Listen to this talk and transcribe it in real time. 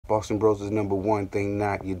Boston Bros is #1 thing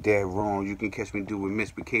not, you're dead wrong. You can catch me doing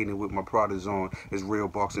misbehaving with my products on. It's real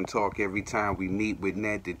boxing talk every time we meet with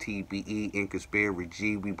Ned, the TBE, and Conspiracy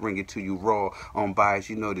G. We bring it to you raw, unbiased,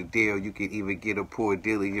 you know the deal. You can even get a poor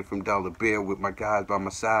dealer here from Dollar Bill with my guys by my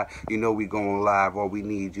side. You know we going live. All we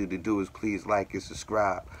need you to do is please like and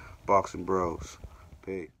subscribe. Boxing Bros.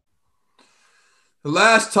 Peace. The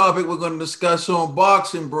last topic we're going to discuss on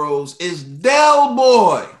Boxing Bros is Del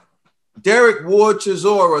Boy. Derek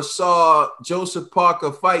Chisora saw Joseph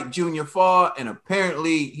Parker fight Junior Farr, and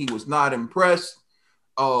apparently he was not impressed.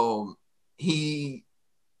 He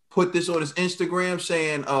put this on his Instagram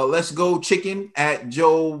saying, let's go chicken at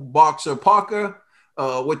Joe Boxer Parker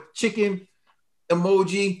with chicken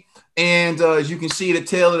emoji. And as you can see the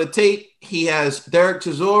tail of the tape, he has Derek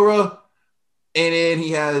Chisora, and then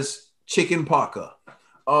he has Chicken Parker.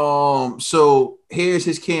 So here's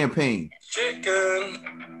his campaign.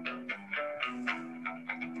 Chicken.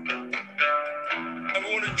 I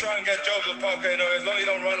want to try and get Joseph Parker, you know, as long as he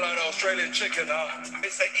don't run like the Australian chicken,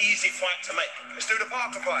 It's an easy fight to make. Let's do the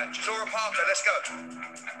Parker fight. Chisora Parker, let's go.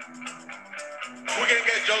 We're going to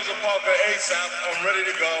get Joseph Parker ASAP. I'm ready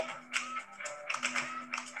to go.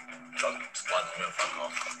 Don't squad me, fuck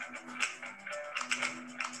off.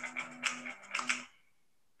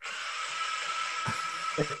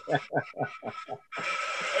 Oh,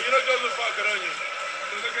 you know Joseph Parker, don't you?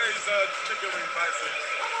 Look at his chicken wing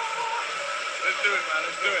biceps. Let's do it, man.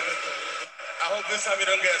 Let's do it. I hope this time you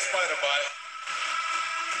don't get a spider bite.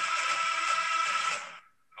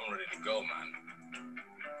 I'm ready to go, man.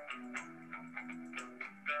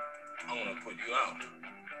 I want to put you out.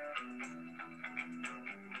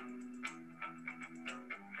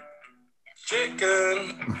 Chicken.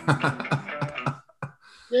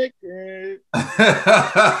 Chicken.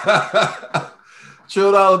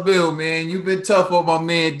 $2 bill, man. You've been tough on my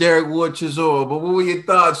man Derek Chisora, but what were your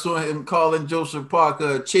thoughts on him calling Joseph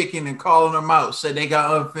Parker a chicken and calling him out? Said they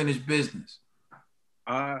got unfinished business.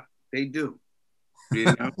 They do. You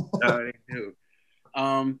know, they do.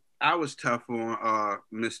 I was tough on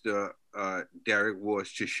Mr. Derek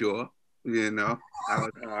Chisora. You know, I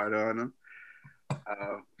was hard on him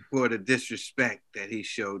for the disrespect that he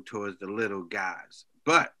showed towards the little guys.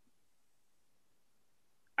 But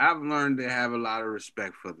I've learned to have a lot of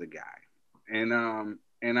respect for the guy, and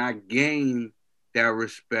I gained that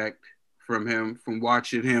respect from him from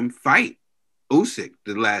watching him fight Usyk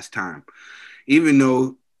the last time. Even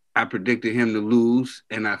though I predicted him to lose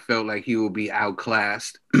and I felt like he would be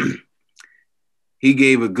outclassed, he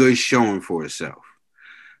gave a good showing for himself.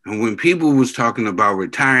 And when people was talking about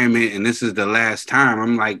retirement and this is the last time,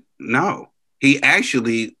 I'm like, no. He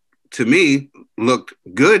actually, to me, looked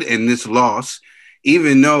good in this loss,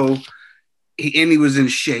 even though he was in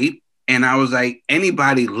shape. And I was like,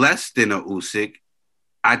 anybody less than a Usyk,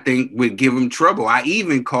 I think would give him trouble. I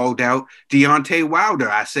even called out Deontay Wilder.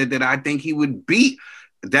 I said that I think he would beat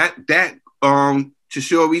that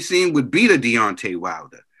Chisora we seen would beat a Deontay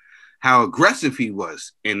Wilder. How aggressive he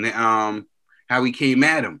was and how he came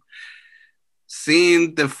at him.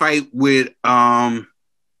 Seeing the fight with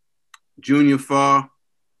Junior Farr,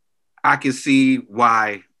 I can see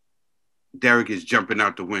why Derek is jumping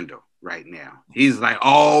out the window right now. He's like,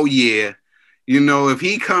 oh yeah, you know, if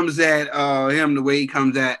he comes at him the way he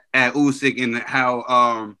comes at Usyk and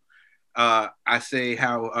how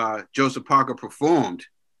how Joseph Parker performed,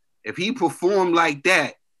 if he performed like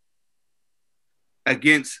that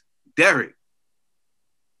against Derek,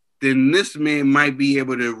 then this man might be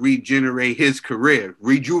able to rejuvenate his career,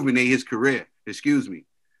 excuse me.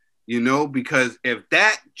 You know, because if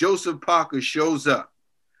that Joseph Parker shows up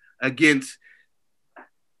against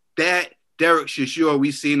that Derek Chisora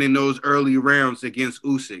we seen in those early rounds against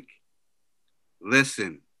Usyk,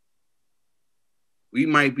 listen, we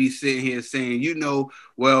might be sitting here saying,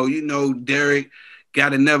 Derek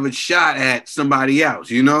got another shot at somebody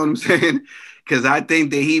else. You know what I'm saying? Because I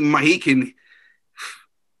think that he can.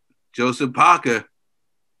 Joseph Parker,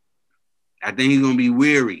 I think he's gonna be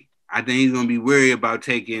weary. I think he's gonna be weary about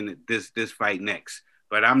taking this fight next.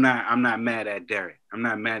 But I'm not mad at Derek. I'm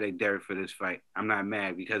not mad at Derek for this fight. I'm not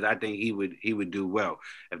mad because I think he would do well.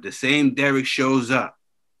 If the same Derek shows up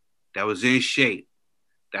that was in shape,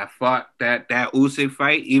 that fought that Usyk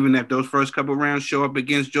fight, even if those first couple rounds show up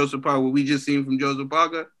against Joseph Parker, what we just seen from Joseph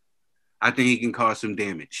Parker, I think he can cause some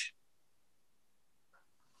damage.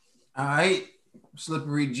 All right,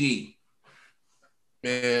 Slippery G.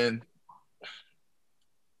 Man,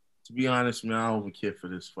 to be honest, man, I don't even care for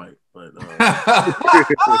this fight. But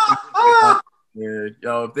yeah,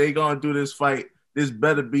 yo, if they gonna do this fight, this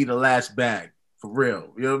better be the last bag for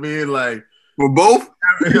real. You know what I mean? Like for both.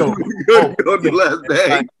 Yo, the last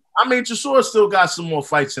bag. I mean, Chisora still got some more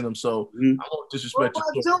fights in him, so I won't What disrespect about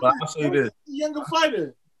Chisora. But I'll Joseph? say this: The younger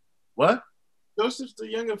fighter. what? Joseph's the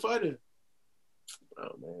younger fighter.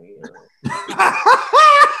 Oh man,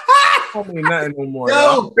 I don't mean nothing no more.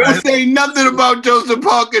 Yo, Don't say nothing about Joseph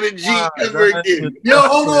Parker to G ever again. Yo,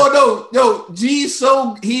 hold on, no. Yo, G's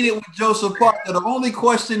so heated with Joseph Parker. The only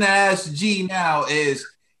question to ask G now is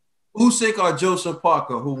Usyk or Joseph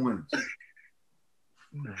Parker, who wins?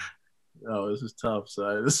 Yo, this is tough,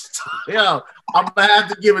 son. This is tough. Yo, I'm gonna have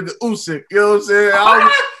to give it to Usyk. You know what I'm saying?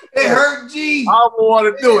 It hurt G. I don't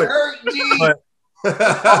want to do it. Hurt G. But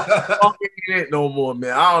I ain't no more,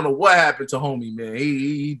 man. I don't know what happened to homie, man.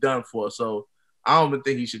 He done for. So I don't even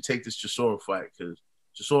think he should take this Chisora fight because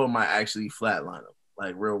Chisora might actually flatline him,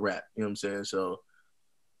 like real rap. You know what I'm saying? So,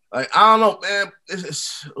 like, I don't know, man.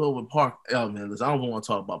 It's with Park. Oh man, listen, I don't want to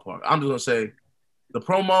talk about Park. I'm just gonna say the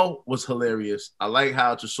promo was hilarious. I like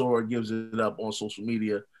how Chisora gives it up on social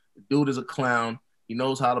media. The dude is a clown. He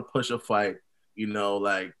knows how to push a fight. You know,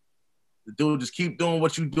 like the dude just keep doing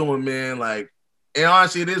what you doing, man. Like. And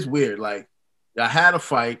honestly, it is weird. Like, y'all had a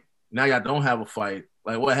fight. Now y'all don't have a fight.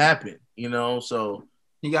 Like, what happened? You know? So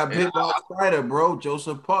he got bit by a spider, bro.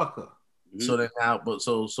 Joseph Parker. So then now, but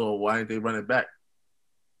so why ain't they running back?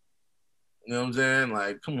 You know what I'm saying?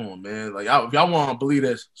 Like, come on, man. Like, if y'all want to believe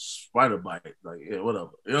this spider bite, like, yeah, whatever.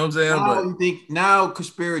 You know what I'm saying? Now you think now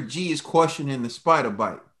Conspiracy G is questioning the spider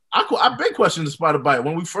bite. I've been questioning the spider bite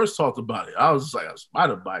when we first talked about it. I was just like, a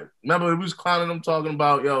spider bite. Remember, we was clowning them talking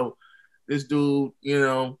about, yo, this dude, you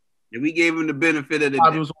know. And we gave him the benefit of the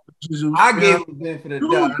doubt. I gave him the benefit of the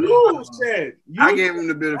doubt. You said I gave him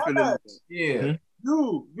the benefit of the doubt. Yeah.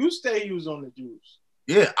 You say he was on the juice.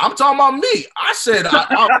 Yeah, I'm talking about me. I said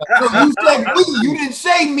you said we. You didn't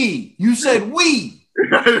say me. You said we.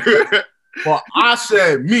 Well, I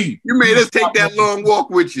said me. You made us take that long walk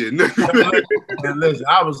with you. And listen,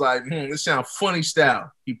 I was like, this sounds funny style.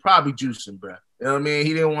 He probably juicing, bro. You know what I mean?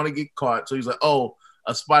 He didn't want to get caught. So he's like, oh,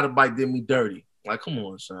 a spider bite did me dirty. Like, come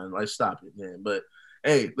on, son. Like, stop it, man. But,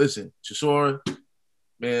 hey, listen, Chisora,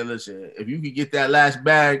 man, listen. If you could get that last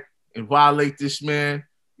bag and violate this man,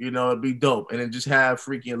 you know, it'd be dope. And then just have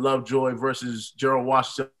freaking Lovejoy versus Gerald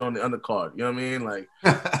Washington on the undercard. You know what I mean? Like,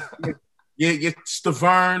 get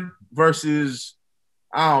Stavern versus,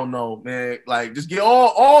 I don't know, man. Like, just get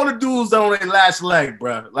all the dudes on their last leg,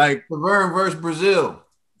 bro. Like, Stavern versus Brazil.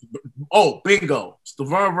 Oh, bingo.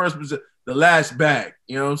 Stavern versus Brazil. The last bag.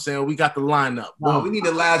 You know what I'm saying? We got the lineup. No, we need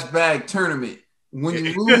a last bag tournament. When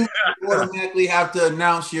you lose, you automatically have to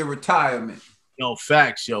announce your retirement. Yo,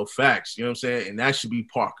 facts. You know what I'm saying? And that should be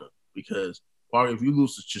Parker. Because Parker, if you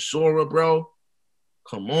lose to Chisora, bro,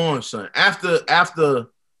 come on, son. After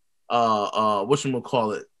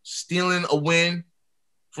whatchamacallit, stealing a win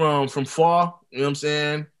from far, you know what I'm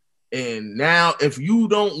saying? And now if you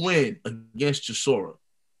don't win against Chisora,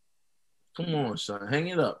 come on, son. Hang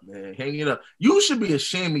it up, man. Hang it up. You should be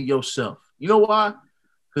ashamed of yourself. You know why?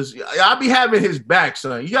 Because I be having his back,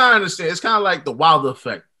 son. You gotta understand. It's kind of like the Wilder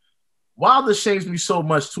effect. Wilder shames me so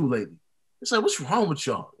much too lately. It's like, what's wrong with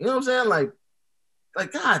y'all? You know what I'm saying? Like,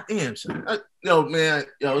 god damn, son. Yo, man.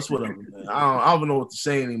 Yo, it's whatever, man. I don't even know what to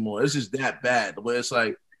say anymore. It's just that bad. The way it's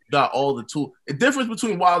like, you got all the tools. The difference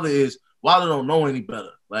between Wilder is Wilder don't know any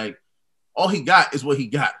better. Like, all he got is what he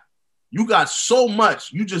got. You got so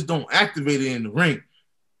much, you just don't activate it in the ring.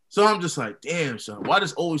 So I'm just like, damn, son, why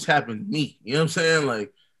does always happen to me? You know what I'm saying?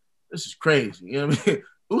 Like, this is crazy. You know what I mean?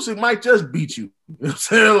 Usyk might just beat you. You know what I'm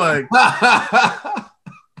saying? Like,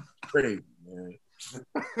 crazy, man.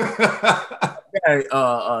 Okay,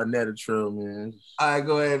 Netta Trill, man. All right,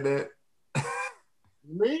 go ahead, man.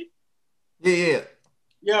 Me? Yeah.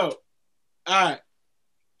 Yo, all right.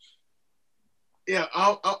 Yeah,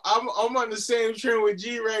 I'm on the same trend with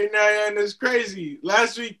G right now, and it's crazy.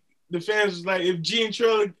 Last week, the fans was like, if G and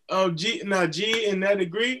Trill, G and Ned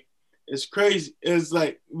agree, it's crazy. It's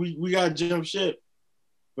like we gotta jump ship.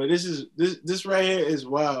 But this right here is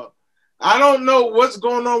wild. I don't know what's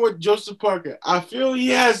going on with Joseph Parker. I feel he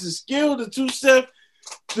has the skill, the two-step,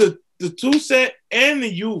 and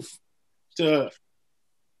the youth to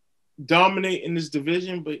dominate in this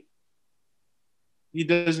division, but he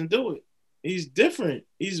doesn't do it. He's different.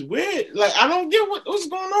 He's weird. Like, I don't get what's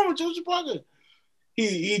going on with Joseph Parker.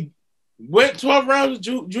 He went 12 rounds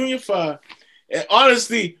with Junior 5. And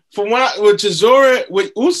honestly, with Chisora,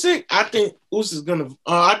 with Usyk, I think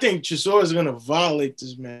Chisora is gonna violate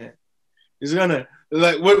this man. He's gonna,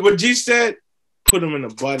 like what G said, put him in a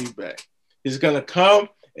body bag. He's gonna come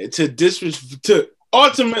to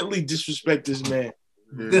ultimately disrespect this man.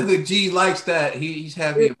 The G likes that. He's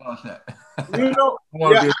happy about that. You know, I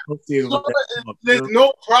want to yeah, be associated with that. there's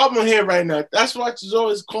no problem here right now. That's why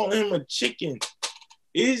Chisora is calling him a chicken.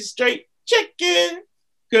 He's straight chicken.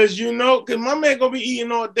 Cause cause my man gonna be eating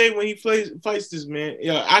all day when he fights this man.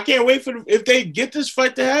 Yeah, I can't wait for if they get this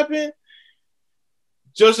fight to happen.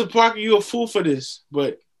 Joseph Parker, you a fool for this.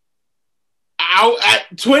 But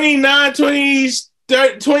at 29, 30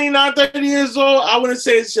 years old, I wouldn't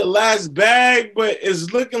say it's your last bag, but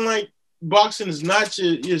it's looking like boxing is not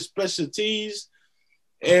your specialties,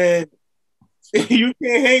 and you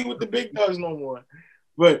can't hang with the big dogs no more.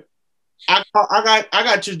 But I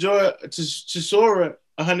got Chisora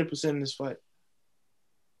 100% in this fight.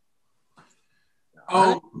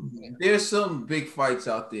 There's some big fights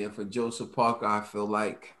out there for Joseph Parker. I feel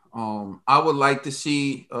like I would like to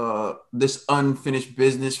see this unfinished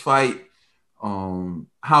business fight.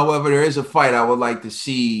 However, there is a fight I would like to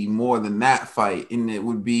see more than that fight, and it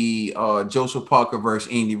would be Joseph Parker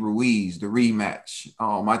versus Andy Ruiz, the rematch.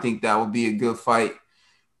 I think that would be a good fight.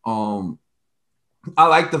 I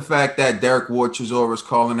like the fact that Derek Chisora is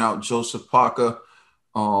calling out Joseph Parker.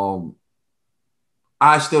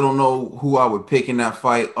 I still don't know who I would pick in that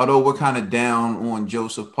fight, although we're kind of down on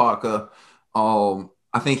Joseph Parker.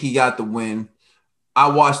 I think he got the win. I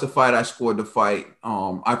watched the fight. I scored the fight.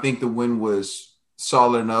 I think the win was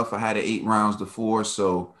solid enough. I had it 8 rounds to 4.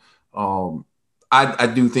 So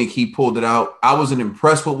I do think he pulled it out. I wasn't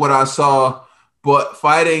impressed with what I saw, but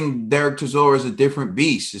fighting Derek Chisora is a different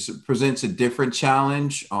beast. It presents a different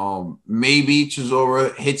challenge. Maybe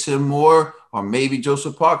Chisora hits him more, or maybe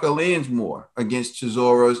Joseph Parker lands more against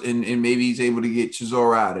Chisora's, and maybe he's able to get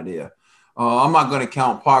Chisora out of there. I'm not going to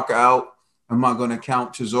count Parker out. I'm not going to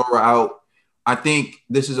count Chisora out. I think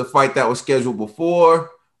this is a fight that was scheduled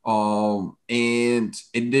before, and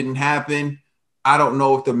it didn't happen. I don't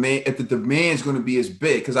know if the demand is going to be as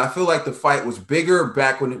big, because I feel like the fight was bigger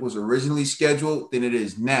back when it was originally scheduled than it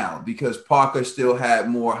is now, because Parker still had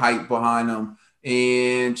more hype behind him,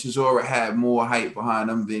 and Chisora had more hype behind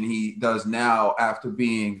him than he does now after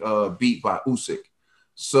being beat by Usyk.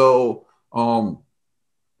 So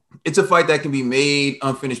it's a fight that can be made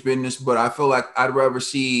unfinished business, but I feel like I'd rather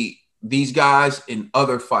see these guys in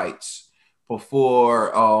other fights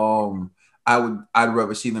before I'd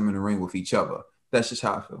rather see them in the ring with each other. That's just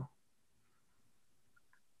how I feel.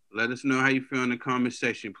 Let us know how you feel in the comment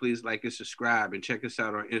section. Please like and subscribe, and check us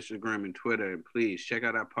out on Instagram and Twitter. And please check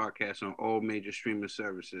out our podcast on all major streaming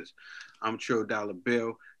services. I'm Tro Dollar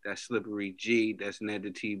Bill. That's Slippery G. That's Ned the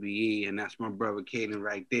TBE. And that's my brother Caden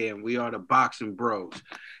right there. And we are the Boxing Bros.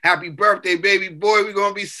 Happy birthday, baby boy. We're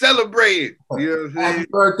going to be celebrating. You know what I'm saying? Happy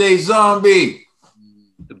birthday, Zombie.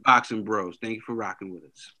 The Boxing Bros. Thank you for rocking with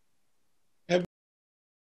us.